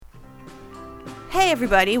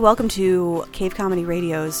everybody. Welcome to Cave Comedy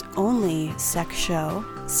Radio's only sex show,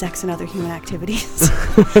 Sex and Other Human Activities.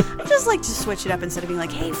 I just like to switch it up instead of being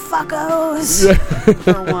like, hey, fuckos,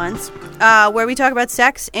 for once, where we talk about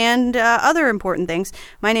sex and other important things.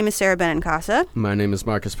 My name is Sarah Benincasa. My name is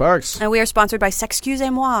Marcus Parks. And we are sponsored by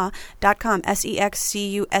Sexcusemoi.com,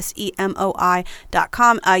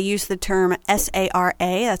 SEXCUSEMOI.com. Use the term SARA,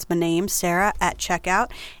 that's my name, Sarah, at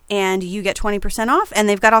checkout, and you get 20% off, and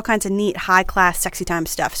they've got all kinds of neat, high-class, sexy time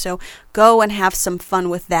stuff. So go and have some fun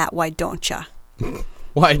with that, why don't ya?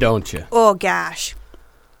 Why don't you? Oh, gosh.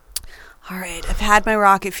 All right, I've had my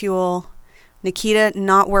rocket fuel. Nikita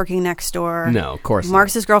not working next door. No, of course not.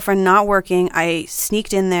 Marcus's girlfriend not working. I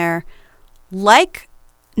sneaked in there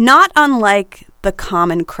not unlike the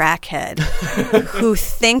common crackhead who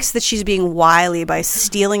thinks that she's being wily by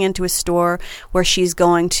stealing into a store where she's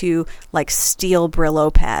going to, like, steal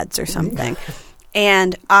Brillo pads or something.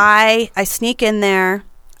 And I sneak in there.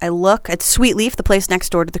 I look at Sweet Leaf, the place next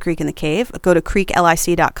door to the Creek in the Cave. Go to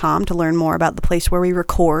creeklic.com to learn more about the place where we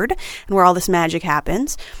record and where all this magic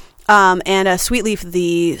happens. And Sweet Leaf,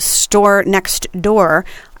 the store next door,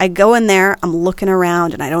 I go in there, I'm looking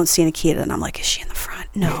around, and I don't see Nikita, and I'm like, is she in the front?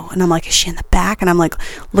 No. And I'm like, is she in the back? And I'm like,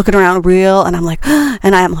 looking around real, and I'm like, I'm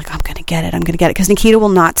going to get it, because Nikita will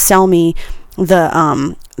not sell me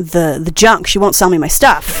the junk. She won't sell me my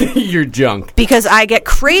stuff. Your junk. Because I get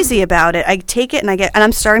crazy about it. I take it and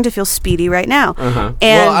I'm starting to feel speedy right now. Uh-huh.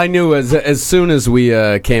 And well, I knew as soon as we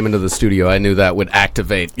came into the studio, I knew that would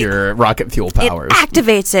activate your rocket fuel powers. It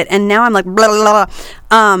activates it, and now I'm like, blah, blah,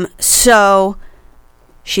 blah. So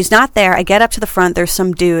she's not there. I get up to the front. There's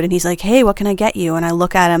some dude, and he's like, hey, what can I get you? And I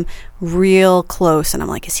look at him real close, and I'm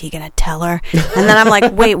like, is he going to tell her? And then I'm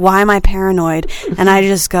like, wait, why am I paranoid? And I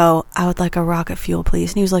just go, I would like a rocket fuel,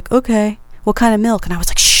 please. And he was like, okay, what kind of milk? And I was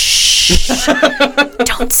like, shh,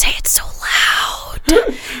 don't say it so loud.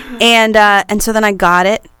 And so then I got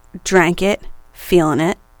it, drank it, feeling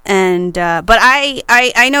it. And but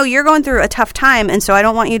I know you're going through a tough time, and so I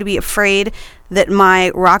don't want you to be afraid that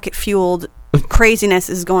my rocket-fueled craziness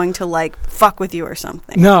is going to, like, fuck with you or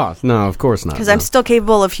something. No, of course not. Because I'm still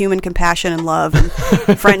capable of human compassion and love and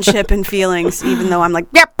friendship and feelings, even though I'm like,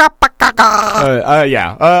 yeah. I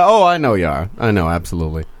know you are. I know,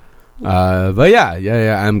 absolutely. But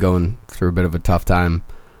yeah, I'm going through a bit of a tough time.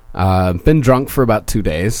 Been drunk for about 2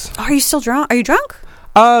 days. Are you still drunk? Are you drunk?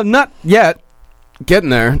 Not yet. Getting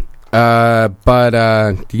there. But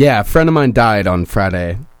a friend of mine died on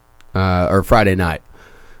Friday night.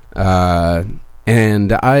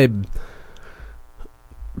 And I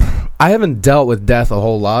haven't dealt with death a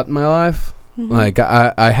whole lot in my life. Mm-hmm. Like,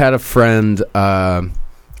 I had a friend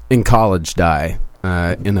in college die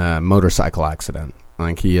in a motorcycle accident.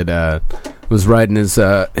 Like, he had was riding his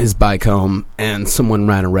bike home, and someone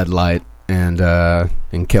ran a red light and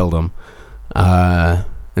killed him.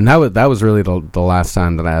 And that was really the last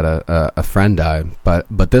time that I had a friend die.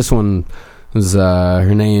 But this one was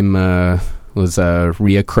her name was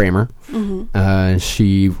Rhea Kramer. Mm-hmm.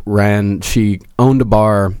 She owned a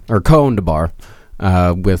bar, or co-owned a bar,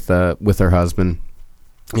 with her husband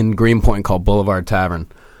in Greenpoint called Boulevard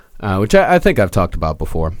Tavern, which I think I've talked about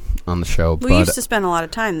before on the show. We used to spend a lot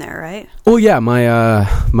of time there, right? Well, yeah,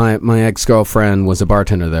 my ex-girlfriend was a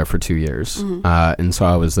bartender there for 2 years, mm-hmm. And so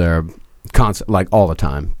I was there like all the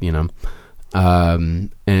time, you know,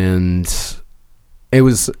 and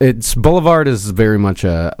it's Boulevard is very much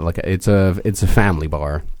it's a family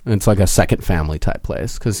bar. It's like a second family type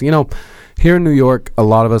place, because, you know, here in New York, a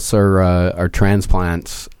lot of us are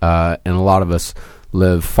transplants, and a lot of us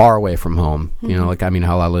live far away from home. Mm-hmm. You know, like, I mean,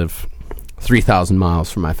 hell, I live 3,000 miles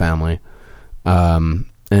from my family,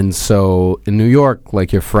 and so in New York,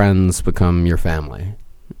 like, your friends become your family.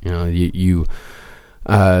 You know, you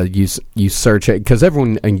search it, because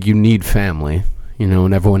you need family. You know,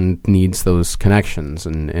 and everyone needs those connections,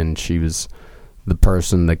 and she was the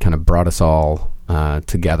person that kind of brought us all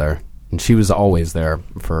together, and she was always there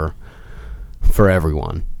for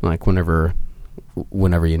everyone, like whenever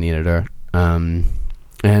you needed her.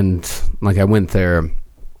 And like, I went there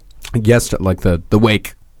yesterday, like the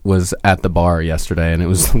wake was at the bar yesterday, and it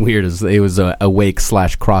was weird as it was a wake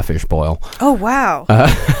 / crawfish boil. Oh wow!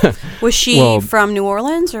 Was she from New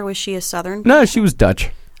Orleans, or was she a Southern? No, she was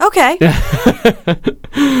Dutch. Okay.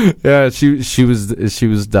 Yeah, she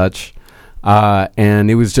was Dutch, and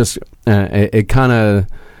it was just I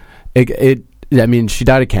mean, she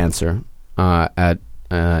died of cancer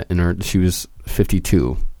she was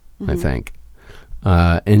 52, mm-hmm. I think,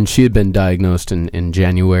 and she had been diagnosed in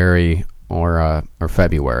January or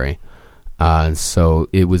February, so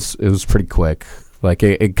it was pretty quick. Like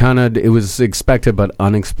it was expected but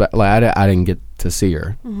unexpected. Like I didn't get to see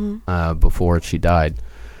her before she died,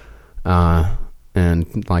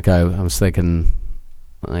 and like I was thinking,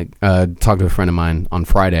 like talked to a friend of mine on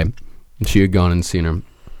Friday, and she had gone and seen her,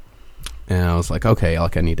 and I was like, okay,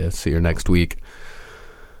 like I need to see her next week,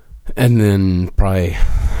 and then probably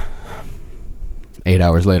 8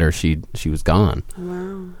 hours later, she was gone.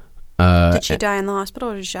 Wow. Did she die in the hospital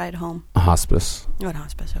or did she die at home? A hospice. Oh, at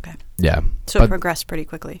hospice. Okay. Yeah. So it progressed pretty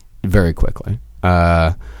quickly. Very quickly.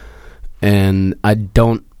 And I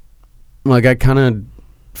don't, like, I kind of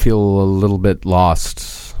feel a little bit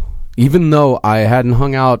lost. Even though I hadn't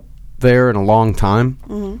hung out there in a long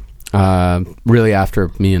time, really after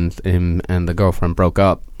me and him and the girlfriend broke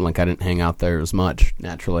up, like, I didn't hang out there as much,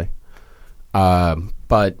 naturally.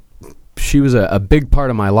 But she was a big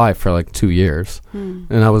part of my life for, like, 2 years.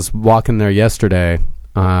 And I was walking there yesterday,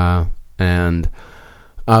 and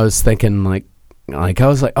I was thinking, like, I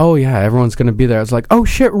was like, oh, yeah, everyone's going to be there. I was like, oh,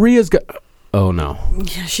 shit, Rhea's oh, no.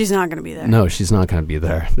 Yeah, she's not going to be there. No, she's not going to be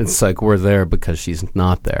there. It's like we're there because she's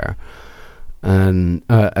not there. And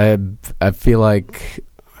I feel like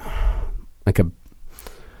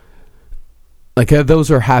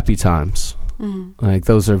those are happy times. Like,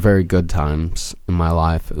 those are very good times in my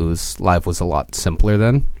life. Life was a lot simpler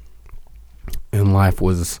then. And life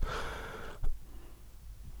was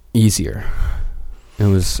easier. It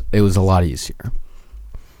was a lot easier.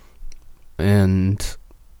 And,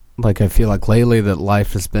 like, I feel like lately that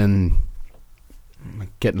life has been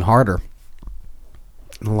getting harder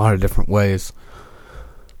in a lot of different ways.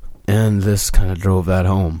 And this kind of drove that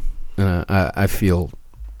home. And I feel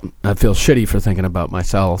shitty for thinking about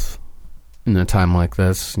myself in a time like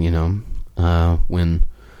this, you know, when,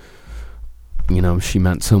 you know, she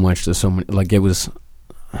meant so much to so many. Like, it was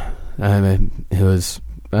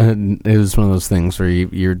one of those things where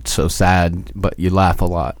you're so sad, but you laugh a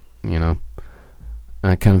lot, you know.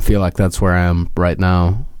 I kind of feel like that's where I am right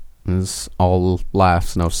now. It's all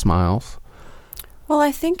laughs, no smiles. Well,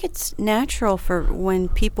 I think it's natural for when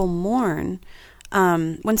people mourn.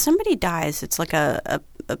 When somebody dies, it's like a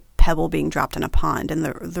pebble being dropped in a pond, and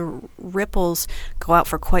the ripples go out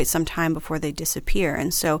for quite some time before they disappear.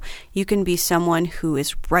 And so you can be someone who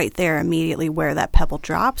is right there immediately where that pebble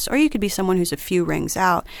drops, or you could be someone who's a few rings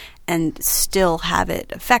out and still have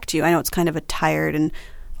it affect you. I know it's kind of a tired and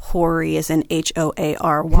hoary as in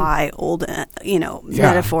HOARY old,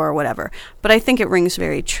 metaphor or whatever. But I think it rings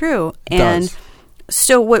very true. And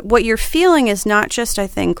so what you're feeling is not just, I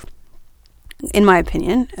think, in my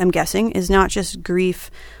opinion, I'm guessing, is not just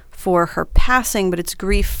grief for her passing, but it's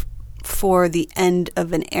grief for the end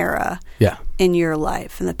of an era in your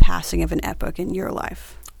life and the passing of an epoch in your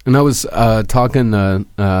life. And I was talking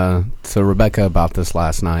to Rebecca about this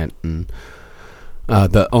last night, and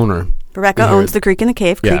the owner. Rebecca owns the Creek in the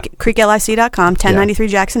Cave, creeklic.com, 1093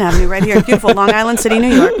 Jackson Avenue, right here in beautiful Long Island City,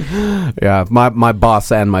 New York. Yeah, my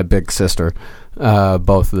boss and my big sister,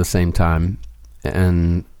 both at the same time.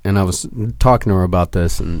 And I was talking to her about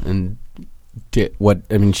this, and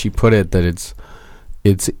she put it that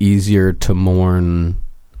it's easier to mourn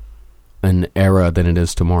an era than it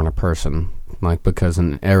is to mourn a person, like, because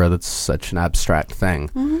an era, that's such an abstract thing,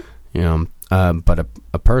 you know, but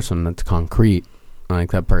a person, that's concrete.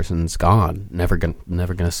 Like, that person's gone, never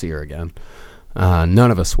gonna see her again. None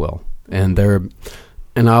of us will. And I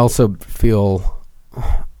also feel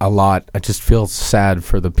a lot. I just feel sad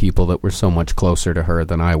for the people that were so much closer to her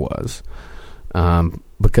than I was,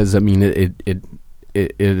 because I mean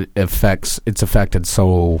it's affected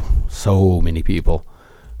so many people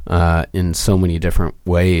in so many different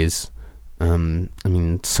ways. I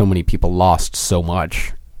mean, so many people lost so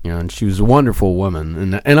much. You know, and she was a wonderful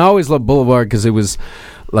woman, and I always loved Boulevard because it was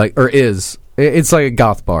like, or is, it's like a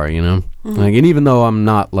goth bar, you know. Like, and even though I'm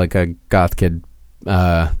not like a goth kid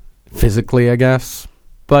physically, I guess,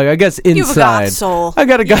 but I guess inside, you have a goth soul. I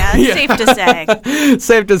got a goth. Yeah, safe to say.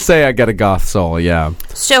 Safe to say, I got a goth soul. Yeah.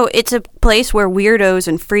 So it's a place where weirdos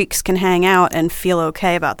and freaks can hang out and feel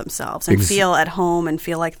okay about themselves and feel at home and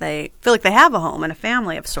feel like they have a home and a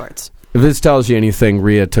family of sorts. If this tells you anything,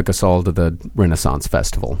 Rhea took us all to the Renaissance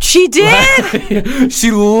Festival. She did?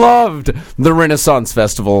 She loved the Renaissance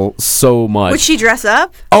Festival so much. Would she dress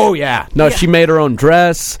up? Oh, yeah. No, she made her own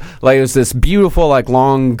dress. Like, it was this beautiful, like,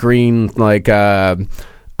 long green, like long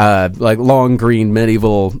green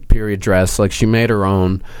medieval period dress. Like, she made her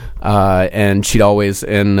own. And she'd always,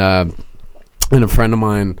 and a friend of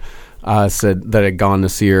mine said that had gone to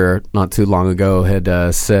see her not too long ago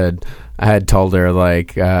had said, I had told her,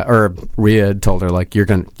 like, or Rhea had told her, like, you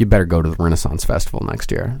better go to the Renaissance Festival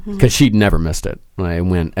next year, because she'd never missed it. I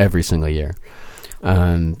went every single year.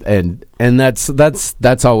 and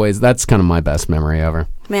that's always kind of my best memory ever.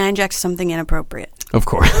 May I inject something inappropriate? Of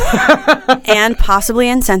course. And possibly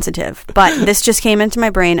insensitive, but this just came into my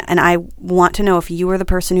brain, and I want to know if you were the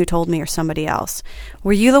person who told me or somebody else.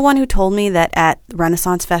 Were you the one who told me that at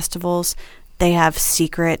Renaissance festivals they have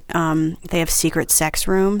secret sex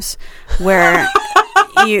rooms where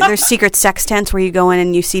there's secret sex tents where you go in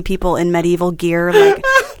and you see people in medieval gear,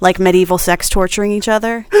 like medieval sex torturing each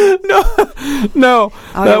other? No,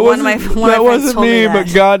 that wasn't me. That.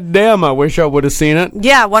 But goddamn, I wish I would have seen it.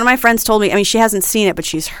 Yeah, one of my friends told me. I mean, she hasn't seen it, but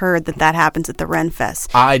she's heard that happens at the Ren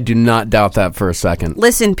Fest. I do not doubt that for a second.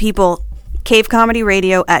 Listen, people.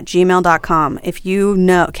 cavecomedyradio@gmail.com. If you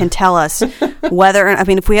can tell us whether,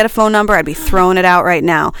 if we had a phone number, I'd be throwing it out right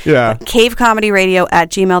now. Yeah.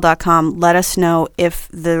 cavecomedyradio@gmail.com. Let us know if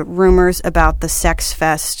the rumors about the sex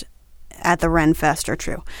fest at the Ren Fest are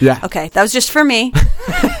true. Yeah. Okay, that was just for me.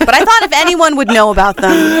 But I thought if anyone would know about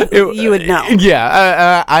them, you would know.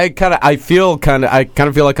 Yeah. I kind of feel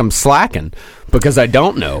like I'm slacking because I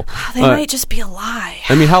don't know. They might just be a lie.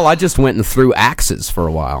 I mean, hell, I just went and threw axes for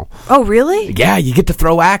a while. Oh, really? Yeah, you get to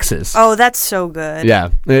throw axes. Oh, that's so good. Yeah,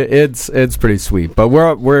 it's pretty sweet. But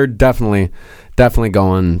we're definitely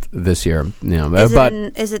going this year.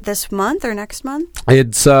 Is it this month or next month?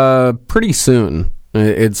 It's pretty soon.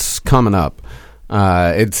 It's coming up.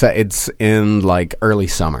 It's in like early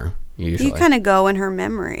summer usually. You kind of go in her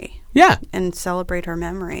memory. Yeah, and celebrate her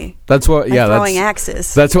memory. That's what. Yeah, throwing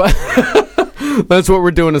axes. That's what. That's what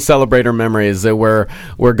we're doing to celebrate her memory. Is that we're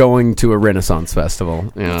going to a Renaissance festival.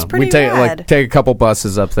 You know, it's pretty we take rad. take a couple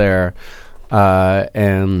buses up there,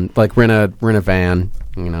 and like rent a van.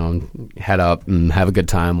 You know, head up and have a good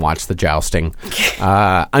time. Watch the jousting.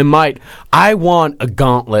 I want a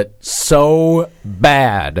gauntlet so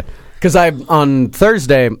bad. Because on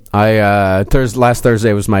Thursday, last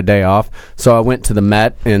Thursday was my day off, so I went to the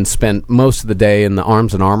Met and spent most of the day in the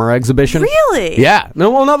Arms and Armor exhibition. Really? Yeah.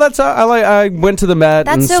 No, that's I went to the Met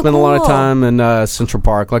and so spent a lot of cool. time in Central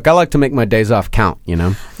Park. Like I like to make my days off count, you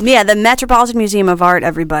know. Yeah, the Metropolitan Museum of Art.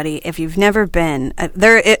 Everybody, if you've never been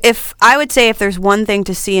there, if there's one thing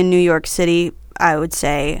to see in New York City,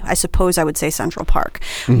 I suppose I would say Central Park.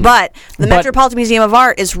 Mm-hmm. But the Metropolitan Museum of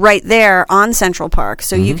Art is right there on Central Park,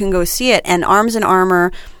 so you can go see it. And Arms and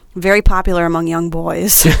Armor, very popular among young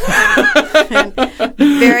boys.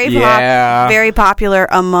 Very popular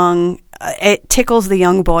among... it tickles the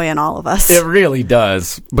young boy in all of us. It really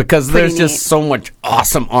does, because there's just so much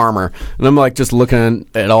awesome armor. And I'm like just looking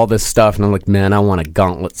at all this stuff, and I'm like, man, I want a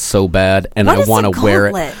gauntlet so bad, and I want to wear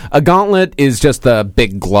it. A gauntlet is just a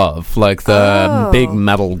big glove, like the big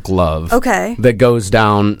metal glove. Okay. That goes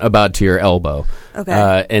down about to your elbow.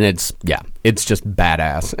 Okay. And it's just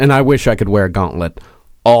badass. And I wish I could wear a gauntlet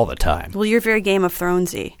all the time. Well, you're very Game of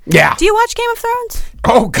Thronesy. Yeah. Do you watch Game of Thrones?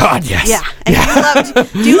 Oh God, yes. Yeah. And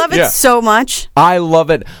do you love it so much? I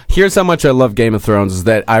love it. Here's how much I love Game of Thrones is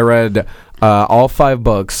that I read all 5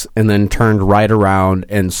 books and then turned right around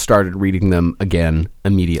and started reading them again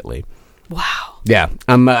immediately. Wow. Yeah.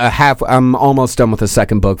 I'm almost done with the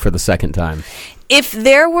second book for the second time. If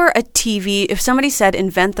there were if somebody said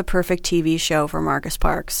invent the perfect TV show for Marcus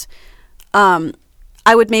Parks,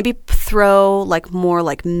 I would maybe throw more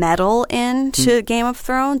metal into Game of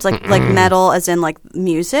Thrones, like metal as in like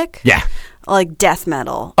music. Yeah. Like death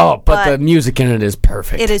metal. Oh, but the music in it is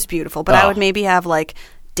perfect. It is beautiful, but I would maybe have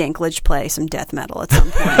Dinklage play some death metal at some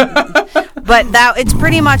point. But it's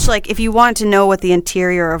pretty much like if you want to know what the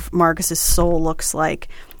interior of Marcus's soul looks like,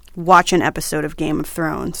 watch an episode of Game of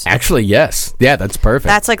Thrones. Actually, yes. Yeah, that's perfect.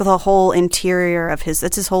 That's like the whole interior of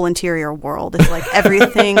that's his whole interior world. It's like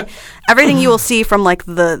everything you will see from like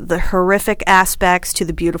the horrific aspects to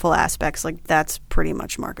the beautiful aspects. Like that's pretty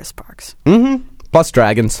much Marcus Parks. Mm-hmm. Plus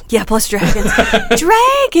dragons. Yeah, plus dragons.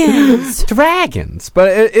 Dragons.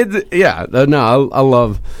 But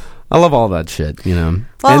I love all that shit, you know.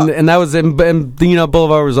 Well, and that was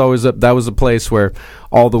Boulevard was always that was a place where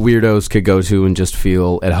all the weirdos could go to and just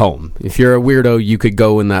feel at home. If you're a weirdo, you could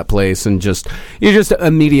go in that place and you just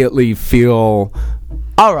immediately feel,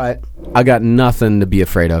 all right, I got nothing to be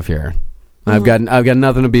afraid of here. Mm-hmm. I've got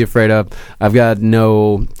nothing to be afraid of. I've got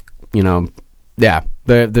no,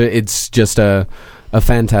 it's just a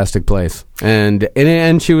fantastic place. And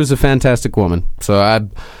she was a fantastic woman. So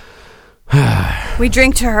we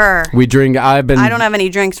drink to her. We drink. I don't have any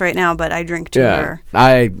drinks right now, but I drink to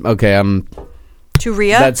her. To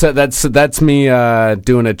Rhea? That's me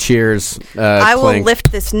doing a cheers. I will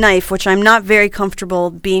lift this knife, which I'm not very comfortable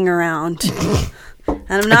being around.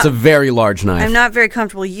 And I'm not, it's a very large knife. I'm not very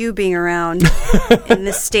comfortable you being around in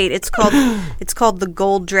this state. It's called the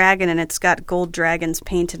Gold Dragon, and it's got gold dragons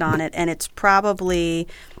painted on it, and it's probably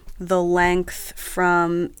the length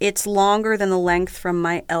it's longer than the length from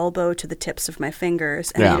my elbow to the tips of my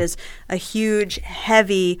fingers, and it is a huge,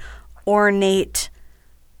 heavy, ornate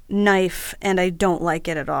knife, and I don't like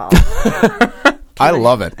it at all. I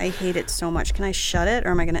love it. I hate it so much. Can I shut it, or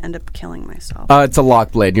am I going to end up killing myself? It's a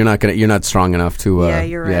lock blade. You're not strong enough to. Yeah,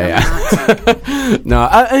 you're right. I'm not. No,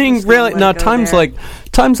 I mean really. No, times like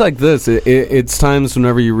this, it's times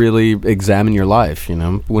whenever you really examine your life.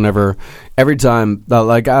 Every time,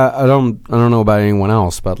 like I don't know about anyone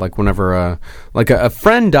else, but like whenever like a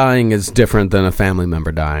friend dying is different than a family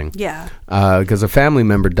member dying. Yeah. Because a family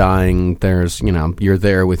member dying, there's you're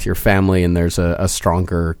there with your family, and there's a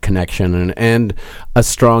stronger connection and a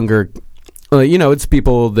stronger. It's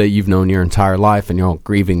people that you've known your entire life, and you're all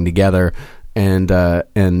grieving together, and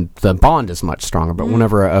the bond is much stronger. But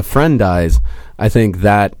whenever a friend dies, I think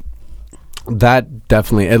that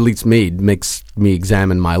definitely, at least me, makes me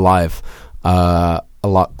examine my life a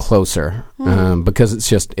lot closer,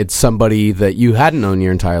 because it's somebody that you hadn't known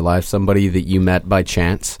your entire life, somebody that you met by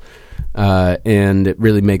chance, and it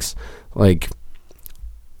really makes like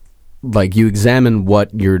you examine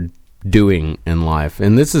what you're doing in life.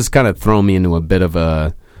 And this has kind of thrown me into a bit of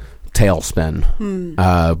a tailspin,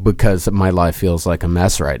 because my life feels like a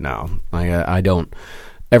mess right now.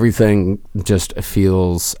 Everything just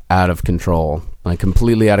feels out of control, like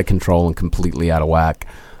completely out of control and completely out of whack.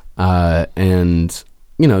 And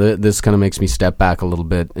this kind of makes me step back a little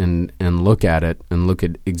bit and look at it and look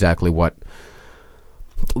at exactly what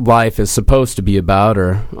life is supposed to be about,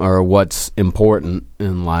 or what's important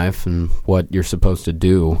in life, and what you're supposed to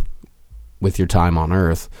do with your time on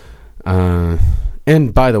Earth.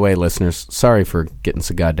 And by the way, listeners, sorry for getting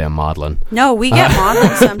so goddamn maudlin. No, we get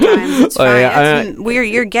maudlin sometimes. It's fine.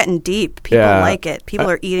 You're getting deep. People like it. People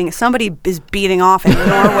are eating. Somebody is beating off in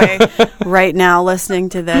Norway right now listening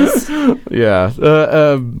to this. Yeah.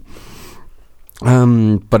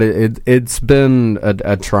 But it's been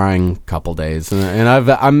a trying couple days, and I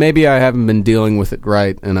haven't been dealing with it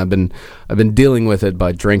right, and I've been dealing with it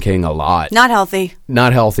by drinking a lot. Not healthy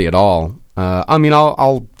at all.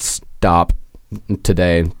 I'll stop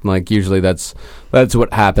today. Like usually that's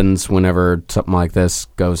what happens whenever something like this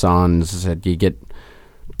goes on. As I said, you get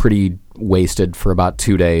pretty wasted for about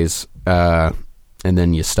 2 days, and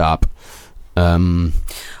then you stop.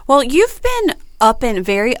 Well, you've been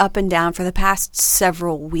very up and down for the past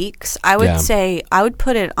several weeks. I would say, I would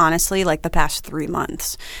put it honestly like the past 3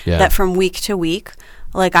 months. Yeah. That from week to week,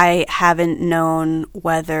 like I haven't known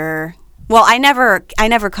whether. Well, I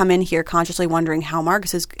never come in here consciously wondering how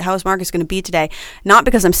is Marcus going to be today. Not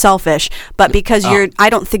because I'm selfish, but because I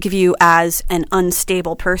don't think of you as an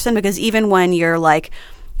unstable person, because even when you're like,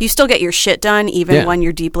 you still get your shit done even when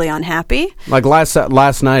you're deeply unhappy. Like last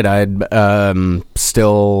night, I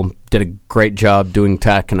still did a great job doing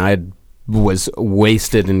tech, and I was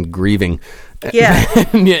wasted and grieving. Yeah,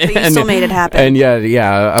 but you still made it happen. And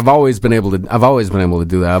I've always been able to do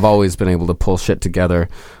that. I've always been able to pull shit together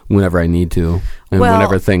whenever I need to, and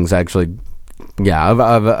whenever things actually. Yeah,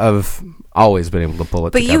 I've always been able to pull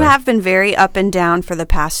it together. But you have been very up and down for the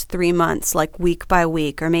past 3 months, like week by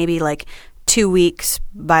week, or maybe like 2 weeks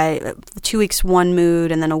 2 weeks one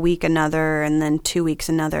mood, and then a week another, and then 2 weeks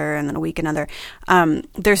another, and then a week another.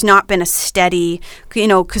 There's not been a steady,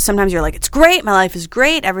 because sometimes you're like, it's great, my life is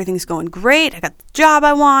great, everything's going great, I got the job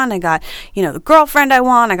I want, I got, the girlfriend I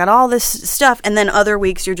want, I got all this stuff, and then other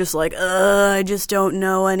weeks you're just like, I just don't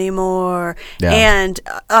know anymore. Yeah. And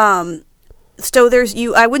so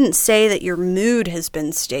I wouldn't say that your mood has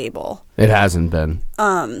been stable. It hasn't been.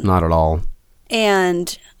 Not at all.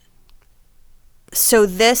 And so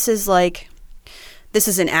this is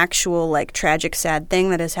an actual like tragic, sad thing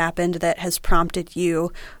that has happened that has prompted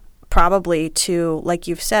you probably to, like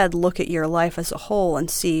you've said, look at your life as a whole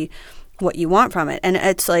and see what you want from it. And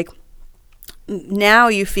it's like now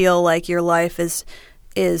you feel like your life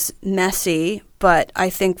is messy, but I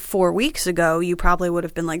think 4 weeks ago you probably would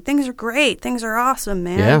have been like, things are great, things are awesome,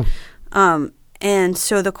 man. Yeah. And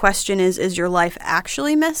so the question is your life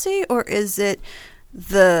actually messy, or is it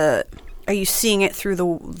are you seeing it through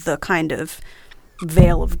the kind of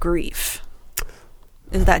veil of grief?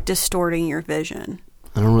 Is that distorting your vision?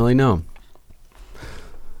 I don't really know.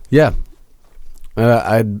 Yeah.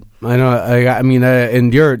 I know. I mean,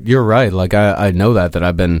 and you're right. Like I know that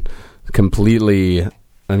I've been completely.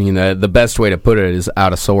 I mean, the best way to put it is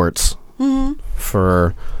out of sorts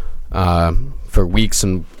for weeks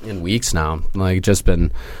and weeks now. Like just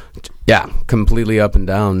been, completely up and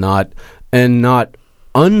down. Not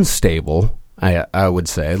unstable. I would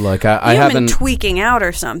say, like, I you haven't been tweaking out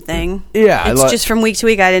or something. Yeah, it's just from week to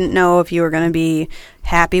week. I didn't know if you were going to be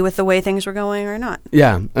happy with the way things were going or not.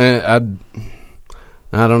 Yeah, I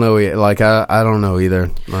don't know. Like, I don't know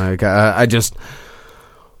either. Like, I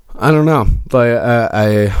don't know.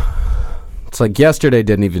 Like, it's like yesterday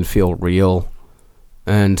didn't even feel real,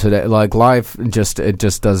 and today, like, life it just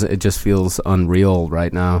feels unreal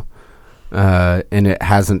right now, and it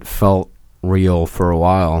hasn't felt real for a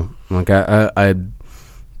while. Like, I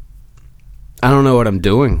don't know what I'm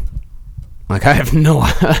doing. Like, I have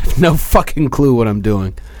no fucking clue what I'm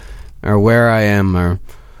doing, or where I am, or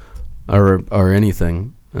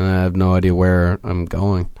anything. And I have no idea where I'm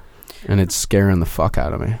going, and it's scaring the fuck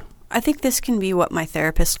out of me. I think this can be what my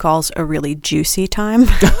therapist calls a really juicy time.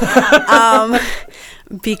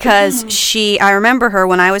 Because I remember her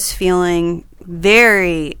when I was feeling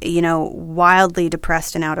very, wildly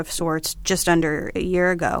depressed and out of sorts just under a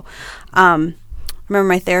year ago. I remember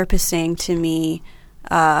my therapist saying to me,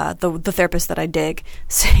 the therapist that I dig,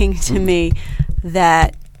 saying to me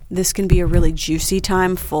that this can be a really juicy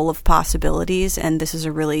time full of possibilities, and this is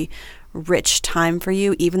a really rich time for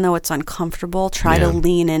you, even though it's uncomfortable. Try to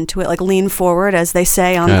lean into it, like lean forward, as they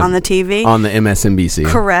say on the TV. On the MSNBC.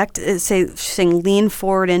 Correct. Saying lean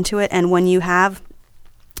forward into it, and when you have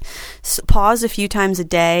pause a few times a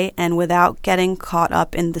day, and without getting caught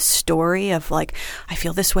up in the story of like, I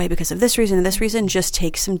feel this way because of this reason and this reason, just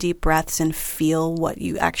take some deep breaths and feel what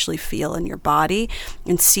you actually feel in your body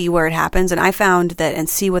and see where it happens. And I found that, and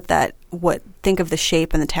see think of the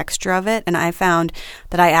shape and the texture of it. And I found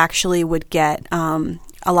that I actually would get, a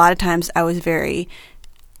lot of times I was very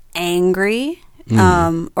angry,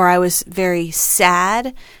 or I was very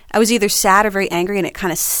sad. I was either sad or very angry, and it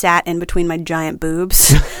kind of sat in between my giant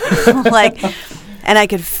boobs. And I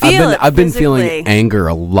could feel I've been feeling anger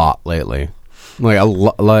a lot lately.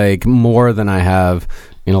 Like more than I have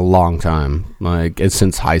in a long time. Like, it's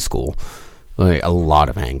since high school. Like, a lot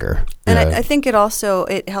of anger. And I think it helps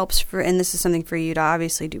and this is something for you to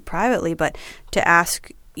obviously do privately, but to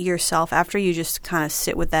ask yourself after you just kind of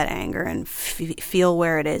sit with that anger and feel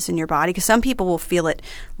where it is in your body, because some people will feel it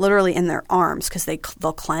literally in their arms because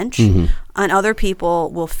they'll clench, and other people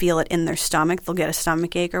will feel it in their stomach. They'll get a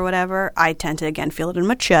stomach ache or whatever. I tend to again feel it in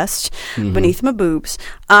my chest, beneath my boobs.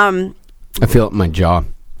 I feel it in my jaw.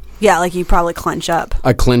 Yeah, like you probably clench up.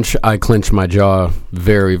 I clench my jaw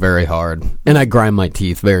very, very hard, and I grind my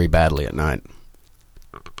teeth very badly at night.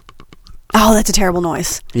 Oh, that's a terrible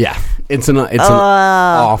noise. Yeah, it's an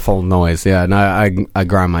awful noise. Yeah, and I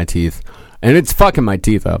grind my teeth, and it's fucking my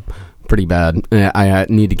teeth up pretty bad. I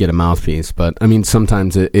need to get a mouthpiece, but I mean,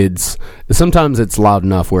 sometimes it's loud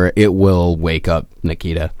enough where it will wake up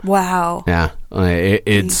Nikita. Wow. Yeah,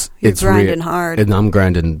 it's grinding hard, and I'm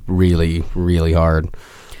grinding really, really hard.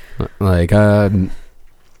 Like I don't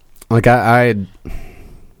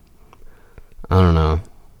know.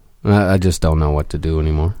 I just don't know what to do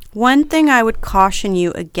anymore. One thing I would caution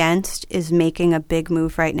you against is making a big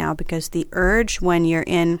move right now, because the urge when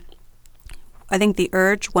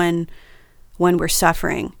we're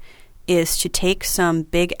suffering is to take some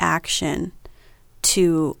big action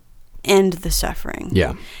to end the suffering.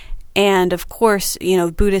 Yeah. And of course,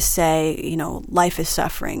 Buddhists say, life is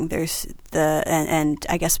suffering. There's and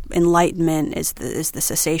I guess enlightenment is the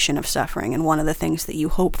cessation of suffering. And one of the things that you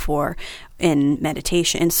hope for in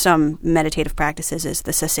meditation, in some meditative practices, is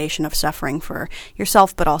the cessation of suffering for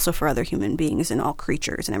yourself, but also for other human beings and all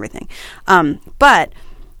creatures and everything. But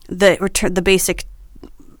the basic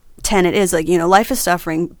tenet is like, life is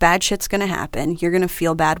suffering. Bad shit's going to happen. You're going to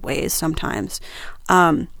feel bad ways sometimes.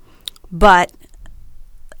 But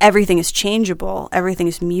everything is changeable. Everything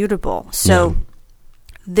is mutable. So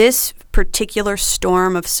this particular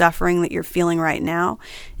storm of suffering that you're feeling right now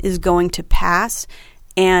is going to pass.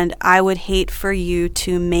 And I would hate for you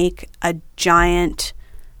to make a giant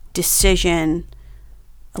decision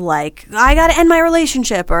like, I got to end my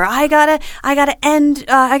relationship, or I got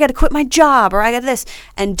to quit my job, or I got this,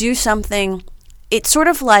 and do something. It's sort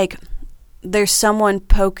of like there's someone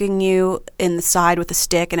poking you in the side with a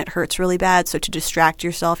stick and it hurts really bad. So to distract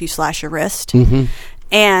yourself, you slash your wrist. Mm-hmm.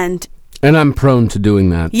 And I'm prone to doing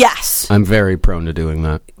that. Yes. I'm very prone to doing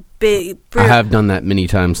that. I have done that many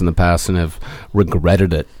times in the past and have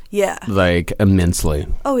regretted it. Yeah. Like, immensely.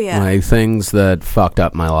 Oh, yeah. Like, things that fucked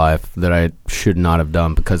up my life that I should not have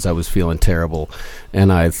done because I was feeling terrible.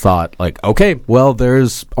 And I thought, like, okay, well,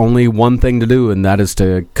 there's only one thing to do, and that is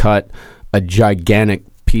to cut a gigantic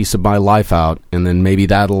piece of my life out, and then maybe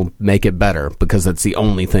that'll make it better because that's the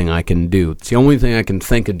only thing I can do. It's the only thing I can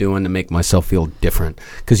think of doing to make myself feel different,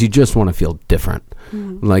 because you just want to feel different.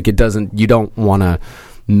 Like, you don't want to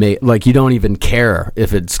like, you don't even care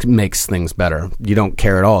if it makes things better. You don't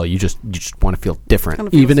care at all. You just want to feel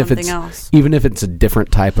different, even if it's a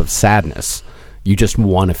different type of sadness. You just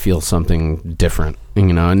want to feel something different,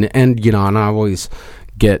 and I always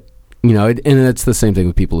get, and it's the same thing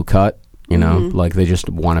with people who cut, like, they just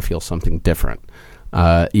want to feel something different.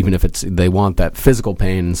 Even if they want that physical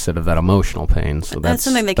pain instead of that emotional pain. So that's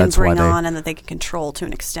something they can bring on and that they can control to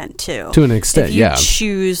an extent too. To an extent, if you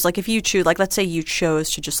choose, let's say you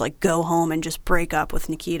chose to just like go home and just break up with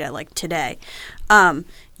Nikita like today,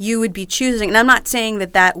 you would be choosing, and I'm not saying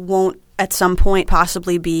that won't at some point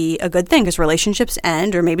possibly be a good thing, because relationships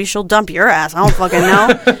end, or maybe she'll dump your ass. I don't fucking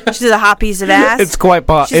know. She's a hot piece of ass. It's quite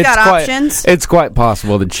possible. She's got options. It's quite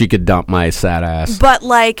possible that she could dump my sad ass. But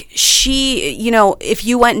like, she, if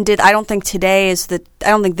you went and did, I don't think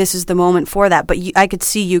this is the moment for that. But I could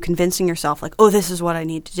see you convincing yourself, like, oh, this is what I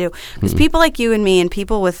need to do. Because people like you and me and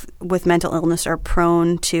people with mental illness are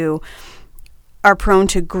prone to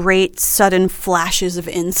great sudden flashes of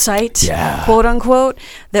insight, quote unquote,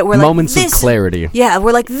 that we're moments like, of clarity. Yeah,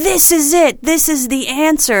 we're like, this is it. This is the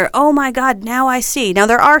answer. Oh my God, now I see. Now,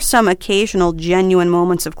 there are some occasional genuine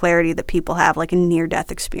moments of clarity that people have, like in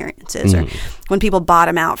near-death experiences, or when people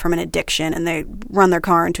bottom out from an addiction and they run their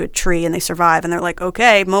car into a tree and they survive, and they're like,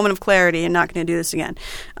 okay, moment of clarity, I'm not going to do this again.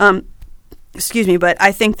 Excuse me, but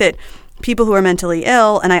I think that people who are mentally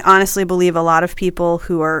ill, and I honestly believe a lot of people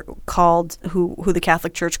who are called, who the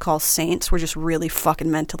Catholic Church calls saints, were just really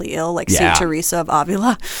fucking mentally ill, like Saint Teresa of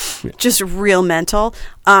Avila, just real mental.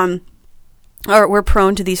 Or we're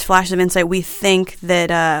prone to these flashes of insight. We think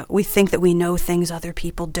that we know things other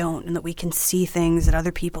people don't, and that we can see things that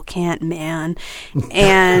other people can't. Man,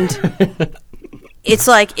 and it's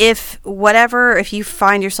like, if you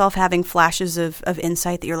find yourself having flashes of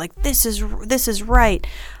insight that you're like, this is right,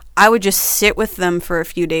 I would just sit with them for a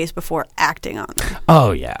few days before acting on them.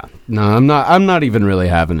 Oh yeah, no, I'm not even really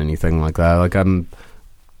having anything like that. Like, But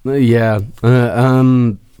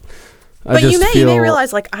you may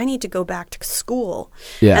realize, like, I need to go back to school.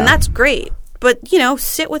 Yeah, and that's great. But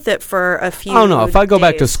sit with it for a few. Oh no, if I go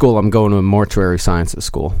back to school, I'm going to a mortuary sciences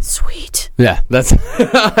school. Sweet. Yeah, that's.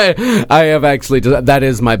 I have actually. That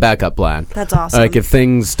is my backup plan. That's awesome. Like, if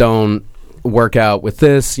things don't work out with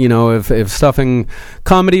this, if stuff in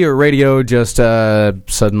comedy or radio just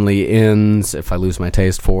suddenly ends, if I lose my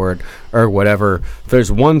taste for it or whatever, if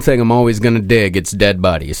there's one thing I'm always going to dig, it's dead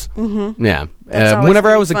bodies. Mm-hmm. Yeah. Whenever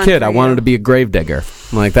I was a kid, I wanted to be a gravedigger.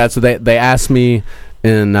 Like, that's what they asked me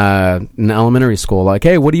in elementary school, like,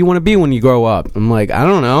 hey, what do you want to be when you grow up? I'm like, I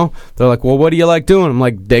don't know. They're like, well, what do you like doing? I'm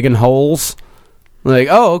like, digging holes. I'm like,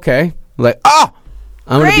 oh, okay. I'm like,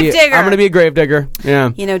 I'm gonna be a gravedigger. Yeah.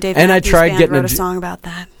 Dave Matthews Band wrote a song about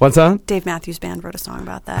that. What's that? Dave Matthews Band wrote a song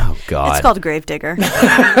about that. Oh God. It's called Gravedigger.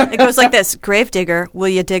 It goes like this: Gravedigger, will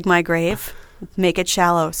you dig my grave? Make it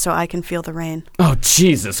shallow so I can feel the rain. Oh,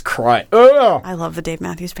 Jesus Christ. Ugh. I love the Dave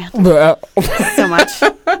Matthews Band so much.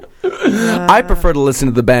 I prefer to listen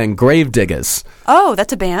to the band Gravediggers. Oh,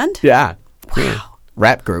 that's a band? Yeah. Wow. Yeah.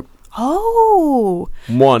 Rap group. Oh.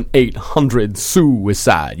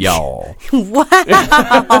 1-800-SUICIDE, y'all.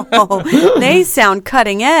 Wow. They sound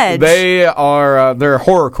cutting edge. They are, they're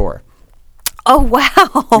horrorcore. Oh,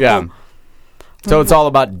 wow. Yeah. So it's all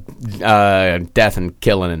about death and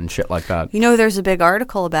killing and shit like that. There's a big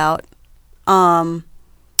article about, in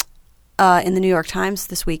the New York Times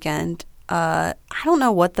this weekend. I don't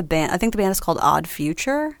know what the band, I think the band is called Odd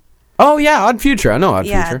Future. Oh, yeah, Odd Future. I know Odd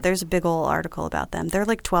Future. Yeah, there's a big old article about them. They're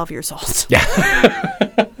like 12 years old. Yeah.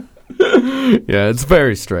 Yeah, it's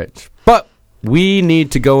very strange. But we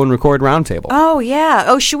need to go and record Roundtable. Oh, yeah.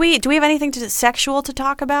 Oh, do we have anything sexual to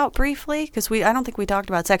talk about briefly? Because I don't think we talked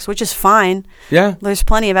about sex, which is fine. Yeah. There's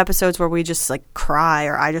plenty of episodes where we just like cry,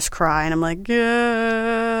 or I just cry, and I'm like,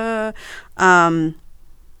 yeah. I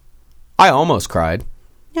almost cried.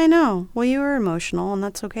 I know. Well, you were emotional, and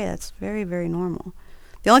that's okay. That's very, very normal.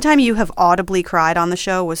 The only time you have audibly cried on the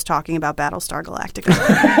show was talking about Battlestar Galactica.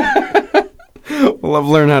 Well, I've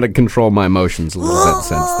learned how to control my emotions a little bit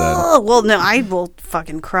since then. Well, no, I will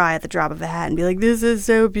fucking cry at the drop of a hat and be like, this is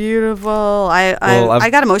so beautiful. I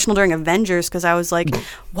got emotional during Avengers because I was like,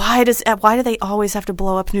 why do they always have to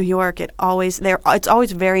blow up New York? It's always very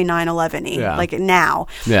 9/11-y, like now.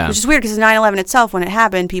 Yeah. Which is weird because 9/11 itself, when it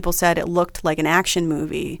happened, people said it looked like an action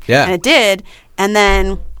movie. Yeah. And it did. And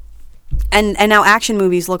then And now action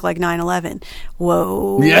movies look like 9/11.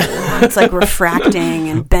 Whoa. Yeah. It's like refracting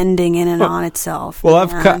and bending in and on itself. Well,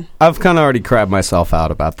 Man. I've kind of already cried myself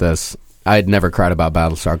out about this. I had never cried about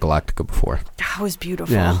Battlestar Galactica before. That was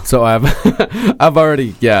beautiful. Yeah. So I've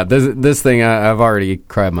already this thing I've already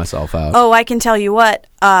cried myself out. Oh, I can tell you what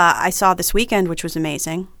I saw this weekend, which was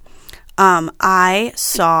amazing. I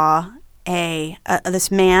saw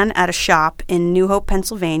this man at a shop in New Hope,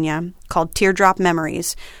 Pennsylvania, called Teardrop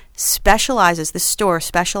Memories. This store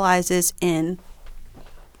specializes in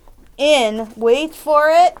wait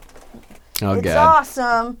for it. Oh, it's God.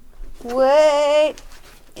 Awesome. Wait.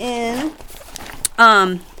 In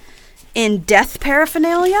death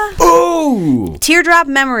paraphernalia. Ooh! Teardrop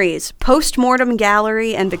Memories, Post-Mortem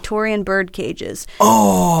Gallery, and Victorian bird cages.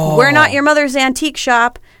 Oh! We're not your mother's antique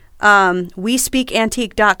shop.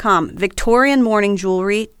 WeSpeakAntique.com. Victorian mourning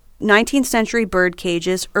jewelry, 19th century bird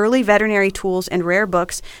cages, early veterinary tools and rare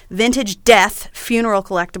books, vintage death, funeral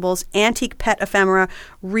collectibles, antique pet ephemera,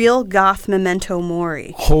 real goth memento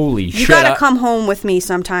mori. Holy shit. You gotta come home with me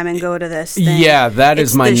sometime and go to this thing. Yeah, that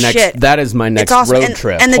is my next shit. that is my next It's awesome. road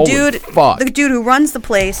trip. And the Holy fuck. dude who runs the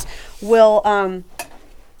place will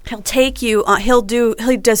he'll take you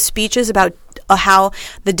he does speeches about how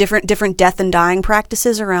the different death and dying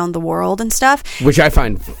practices around the world and stuff, Which I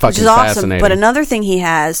find fucking which is awesome. fascinating. But another thing he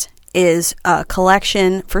has is a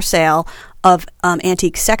collection for sale of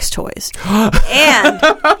antique sex toys. And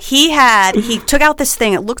he took out this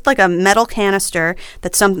thing. It looked like a metal canister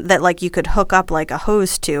that like you could hook up like a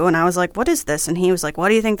hose to. And I was like, what is this? And he was like, what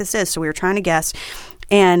do you think this is? So we were trying to guess.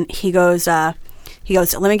 And he goes, let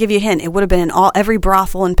me give you a hint. It would have been in every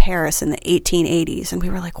brothel in Paris in the 1880s. And we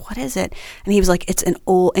were like, what is it? And he was like, it's an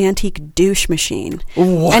old antique douche machine.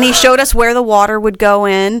 What? And he showed us where the water would go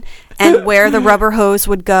in and where the rubber hose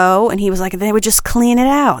would go. And he was like, they would just clean it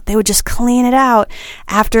out. They would just clean it out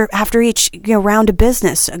after each round of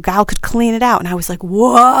business. A gal could clean it out. And I was like,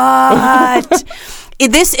 what?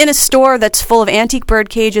 This in a store that's full of antique bird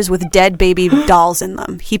cages with dead baby dolls in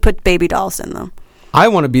them. He put baby dolls in them. I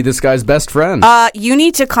want to be this guy's best friend. You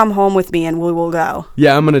need to come home with me and we will go.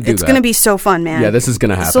 Yeah, I'm going to do that. It's going to be so fun, man. Yeah, this is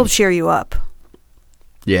going to happen. This will cheer you up.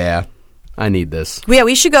 Yeah, I need this. Yeah,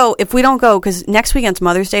 we should go. If we don't go, because next weekend's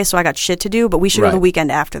Mother's Day, so I got shit to do, but we should go the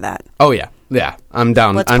weekend after that. Oh, yeah. Yeah, I'm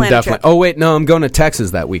down. Let's I'm plan a definitely. trip. Oh, wait, no, I'm going to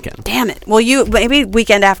Texas that weekend. Damn it. Well, maybe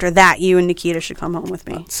weekend after that, you and Nikita should come home with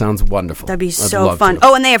me. Sounds wonderful. That'd be I'd so love fun. to.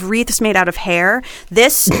 Oh, and they have wreaths made out of hair.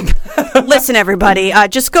 Listen, everybody,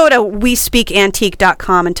 just go to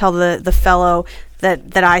WeSpeakAntique.com and tell the fellow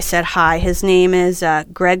that I said hi. His name is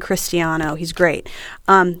Greg Cristiano. He's great.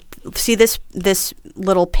 See this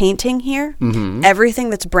little painting here? Mm-hmm. Everything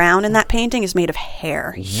that's brown in that painting is made of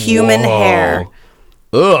hair. Human hair.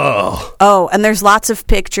 Ugh. Oh, and there's lots of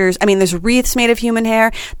pictures. I mean, there's wreaths made of human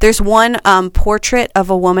hair. There's one portrait of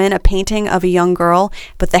a woman, a painting of a young girl,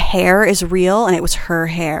 but the hair is real, and it was her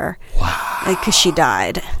hair. Wow. Because she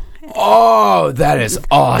died. Oh, that is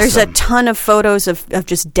awesome. There's a ton of photos of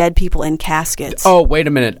just dead people in caskets. Oh, wait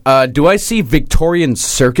a minute. Do I see Victorian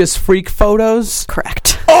circus freak photos? Correct.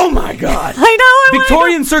 Oh, my God. I know.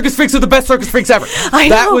 Victorian circus freaks are the best circus freaks ever. I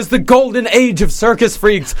know. That was the golden age of circus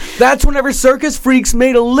freaks. That's whenever circus freaks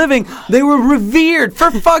made a living. They were revered. For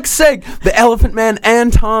fuck's sake. The Elephant Man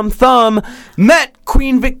and Tom Thumb met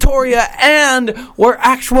Queen Victoria and were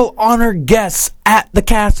actual honored guests at the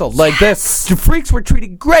castle. Like this. The freaks were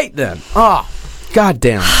treated great then. Oh,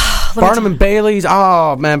 goddamn. Barnum and Bailey's.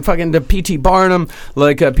 Oh, man. Fucking the P.T. Barnum.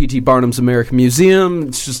 Like P.T. Barnum's American Museum.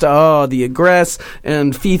 It's just, the Egress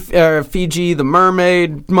and Fiji, the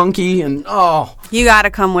mermaid monkey. And, You got to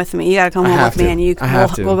come with me. You got to come home with me, and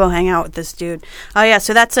we'll go hang out with this dude. Oh, yeah.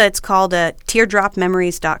 So it's called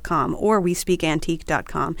teardropmemories.com or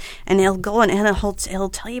WeSpeakAntique.com. And he'll go and he'll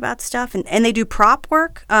tell you about stuff. And they do prop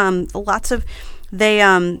work. Lots of...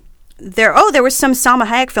 there was some Salma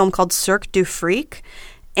Hayek film called Cirque du Freak.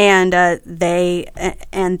 And they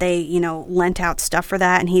lent out stuff for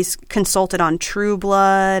that, and he's consulted on True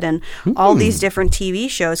Blood and all these different TV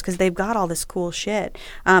shows because they've got all this cool shit,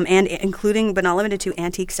 and including but not limited to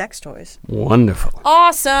antique sex toys. Wonderful,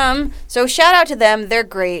 awesome. So shout out to them; they're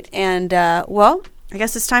great. And I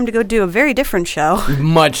guess it's time to go do a very different show.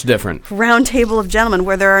 Much different. Round Table of Gentlemen,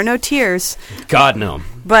 where there are no tears. God, no.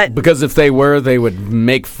 But because if they were, they would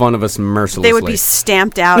make fun of us mercilessly. They would be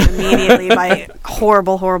stamped out immediately by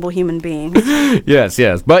horrible, horrible human beings.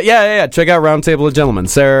 Yes. But yeah. Check out Round Table of Gentlemen.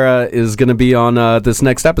 Sarah is going to be on this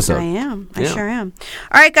next episode. I am. I sure am.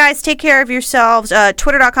 All right, guys, take care of yourselves.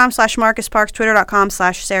 Twitter.com/Marcus Parks,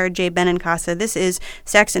 Twitter.com/Sarah J. Benincasa. This is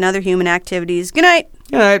Sex and Other Human Activities. Good night.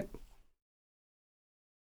 Good night.